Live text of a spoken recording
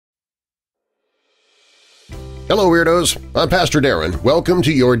Hello Weirdos! I'm Pastor Darren. Welcome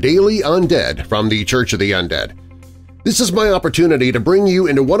to your Daily Undead from the Church of the Undead. This is my opportunity to bring you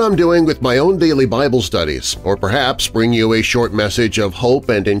into what I'm doing with my own daily Bible studies, or perhaps bring you a short message of hope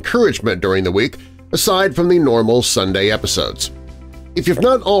and encouragement during the week aside from the normal Sunday episodes. If you've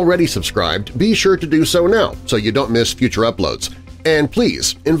not already subscribed, be sure to do so now so you don't miss future uploads. And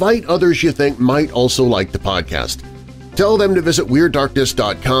please, invite others you think might also like the podcast. Tell them to visit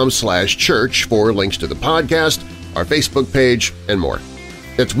WeirdDarkness.com/church for links to the podcast, our Facebook page, and more.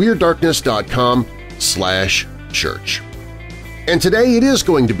 That's WeirdDarkness.com/church. And today it is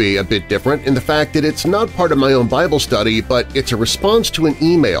going to be a bit different in the fact that it's not part of my own Bible study, but it's a response to an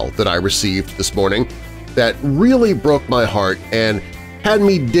email that I received this morning that really broke my heart and had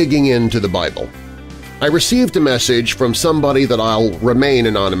me digging into the Bible. I received a message from somebody that I'll remain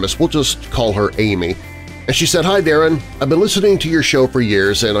anonymous, we'll just call her Amy, and she said, "Hi Darren, I've been listening to your show for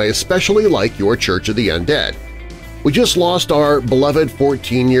years and I especially like your Church of the Undead. We just lost our beloved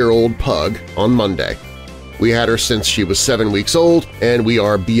 14-year-old pug on Monday. We had her since she was 7 weeks old and we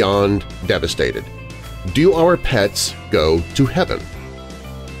are beyond devastated. Do our pets go to heaven?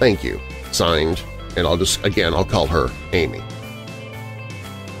 Thank you." Signed, and I'll call her Amy.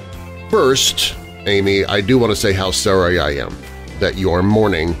 First, Amy, I do want to say how sorry I am that you are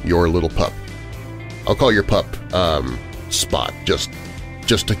mourning your little pup. I'll call your pup Spot, just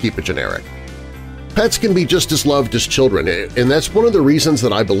to keep it generic. Pets can be just as loved as children, and that's one of the reasons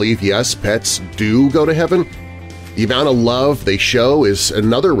that I believe, yes, pets do go to heaven. The amount of love they show is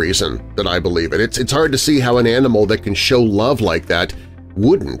another reason that I believe it. It's hard to see how an animal that can show love like that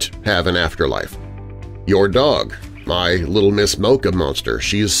wouldn't have an afterlife. Your dog, my little Miss Mocha monster,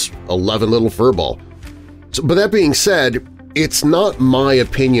 she's a loving little furball. But that being said, it's not my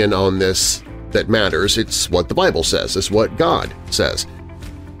opinion on this that matters, it's what the Bible says, it's what God says.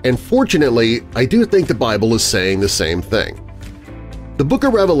 And fortunately, I do think the Bible is saying the same thing. The book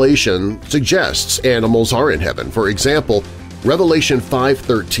of Revelation suggests animals are in heaven. For example, Revelation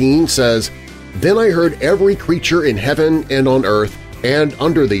 5:13 says, "Then I heard every creature in heaven and on earth and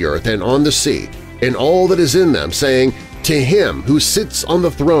under the earth and on the sea, and all that is in them, saying, To Him who sits on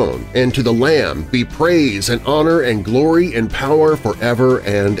the throne and to the Lamb be praise and honor and glory and power forever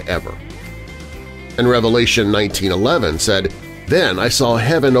and ever." And Revelation 19:11 said, "Then I saw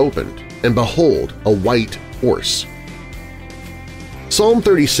heaven opened, and behold, a white horse." Psalm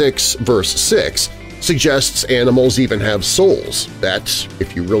 36 verse 6 suggests animals even have souls that,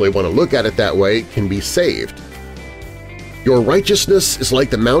 if you really want to look at it that way, can be saved. "Your righteousness is like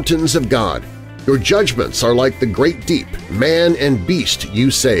the mountains of God. Your judgments are like the great deep. Man and beast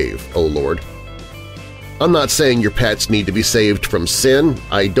you save, O Lord." I'm not saying your pets need to be saved from sin.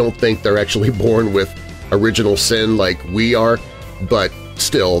 I don't think they're actually born with original sin like we are, but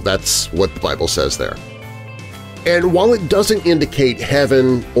still, that's what the Bible says there. And while it doesn't indicate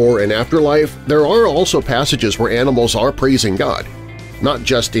heaven or an afterlife, there are also passages where animals are praising God. Not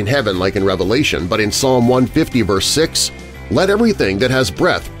just in heaven like in Revelation, but in Psalm 150 verse 6, "Let everything that has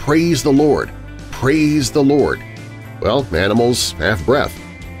breath praise the Lord. Praise the Lord." Well, animals have breath.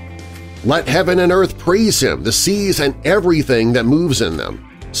 "Let heaven and earth praise Him, the seas and everything that moves in them."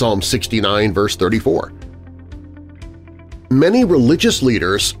 Psalm 69 verse 34. Many religious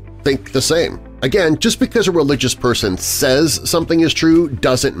leaders think the same. Again, just because a religious person says something is true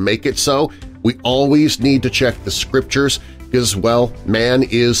doesn't make it so. We always need to check the scriptures because, well, man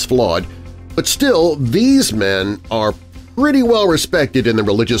is flawed. But still, these men are pretty well respected in the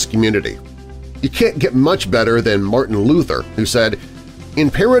religious community. You can't get much better than Martin Luther, who said, "In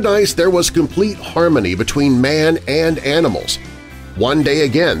paradise there was complete harmony between man and animals. One day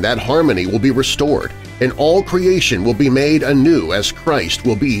again that harmony will be restored, and all creation will be made anew as Christ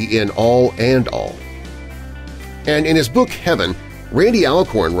will be in all and all." And in his book Heaven, Randy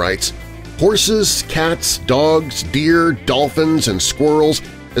Alcorn writes, "Horses, cats, dogs, deer, dolphins, and squirrels,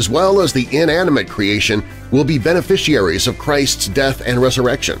 as well as the inanimate creation, will be beneficiaries of Christ's death and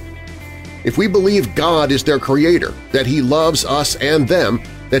resurrection. If we believe God is their Creator, that He loves us and them,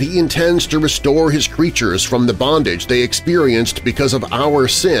 that He intends to restore His creatures from the bondage they experienced because of our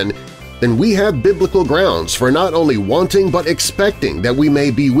sin, then we have biblical grounds for not only wanting but expecting that we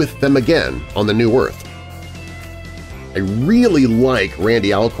may be with them again on the new earth." I really like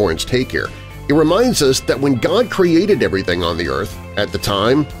Randy Alcorn's take here. It reminds us that when God created everything on the earth, at the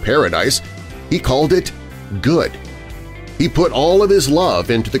time, paradise, He called it good. He put all of His love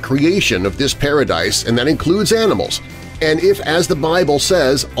into the creation of this paradise, and that includes animals. And if, as the Bible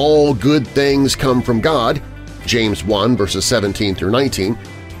says, all good things come from God, James 1 verses 17 through 19,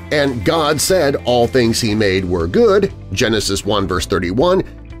 and God said all things He made were good, Genesis 1 verse 31,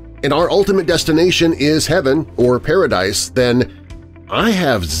 and our ultimate destination is heaven or paradise, then I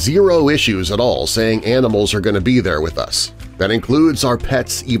have zero issues at all saying animals are going to be there with us. That includes our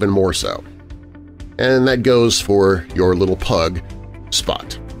pets even more so. And that goes for your little pug,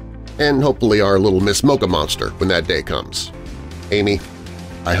 Spot, and hopefully our little Miss Mocha Monster when that day comes. Amy,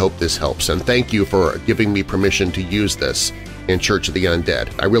 I hope this helps, and thank you for giving me permission to use this in Church of the Undead.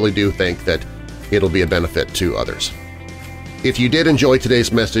 I really do think that it'll be a benefit to others. If you did enjoy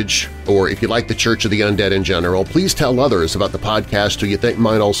today's message, or if you like the Church of the Undead in general, please tell others about the podcast who you think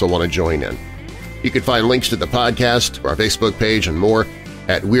might also want to join in. You can find links to the podcast, our Facebook page, and more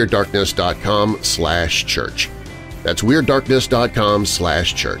at WeirdDarkness.com/church. That's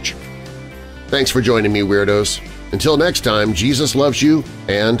WeirdDarkness.com/church. Thanks for joining me, Weirdos. Until next time, Jesus loves you,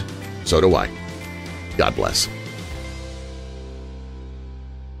 and so do I. God bless.